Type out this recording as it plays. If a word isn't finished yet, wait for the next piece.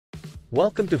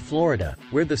Welcome to Florida,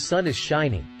 where the sun is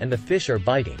shining and the fish are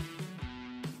biting.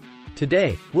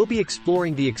 Today, we'll be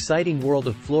exploring the exciting world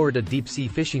of Florida deep-sea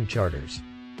fishing charters.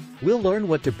 We'll learn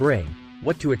what to bring,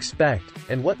 what to expect,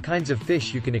 and what kinds of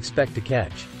fish you can expect to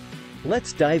catch.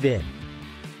 Let's dive in.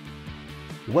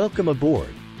 Welcome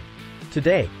aboard.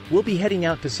 Today, we'll be heading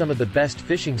out to some of the best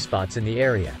fishing spots in the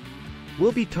area.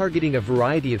 We'll be targeting a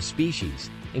variety of species,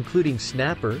 including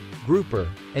snapper, grouper,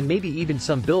 and maybe even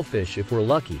some billfish if we're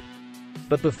lucky.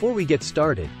 But before we get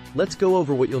started, let's go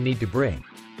over what you'll need to bring.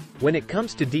 When it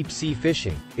comes to deep-sea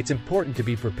fishing, it's important to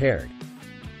be prepared.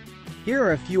 Here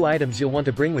are a few items you'll want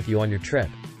to bring with you on your trip.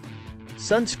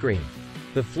 Sunscreen.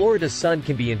 The Florida sun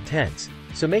can be intense,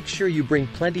 so make sure you bring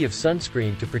plenty of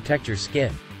sunscreen to protect your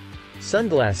skin.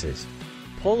 Sunglasses.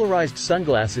 Polarized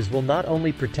sunglasses will not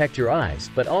only protect your eyes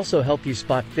but also help you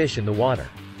spot fish in the water.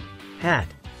 Hat.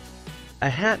 A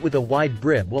hat with a wide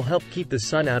brim will help keep the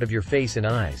sun out of your face and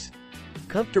eyes.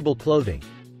 Comfortable clothing.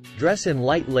 Dress in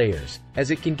light layers,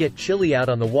 as it can get chilly out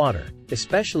on the water,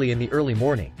 especially in the early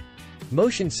morning.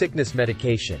 Motion sickness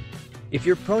medication. If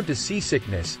you're prone to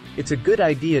seasickness, it's a good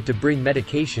idea to bring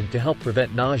medication to help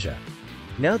prevent nausea.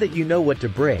 Now that you know what to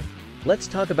bring, let's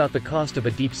talk about the cost of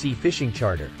a deep-sea fishing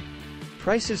charter.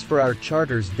 Prices for our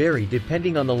charters vary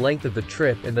depending on the length of the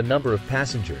trip and the number of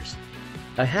passengers.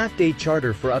 A half-day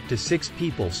charter for up to 6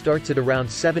 people starts at around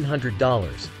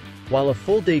 $700, while a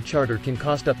full-day charter can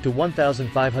cost up to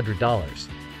 $1,500.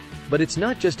 But it's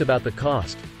not just about the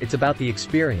cost, it's about the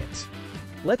experience.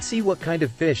 Let's see what kind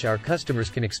of fish our customers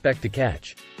can expect to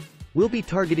catch. We'll be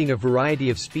targeting a variety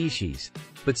of species,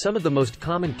 but some of the most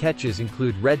common catches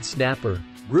include red snapper,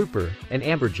 grouper, and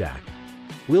amberjack.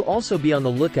 We'll also be on the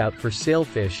lookout for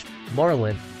sailfish,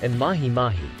 marlin, and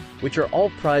mahi-mahi, which are all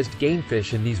prized game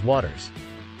fish in these waters.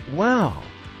 Wow!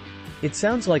 It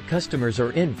sounds like customers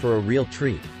are in for a real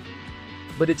treat.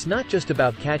 But it's not just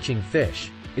about catching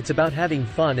fish, it's about having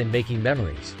fun and making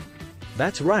memories.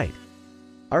 That's right.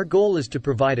 Our goal is to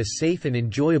provide a safe and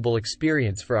enjoyable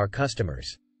experience for our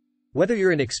customers. Whether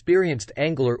you're an experienced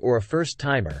angler or a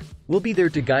first-timer, we'll be there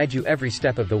to guide you every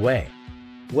step of the way.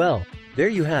 Well, there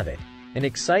you have it. An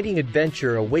exciting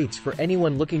adventure awaits for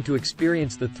anyone looking to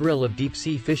experience the thrill of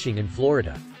deep-sea fishing in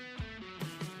Florida.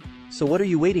 So what are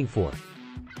you waiting for?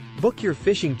 Book your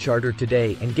fishing charter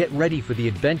today and get ready for the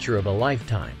adventure of a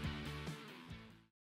lifetime.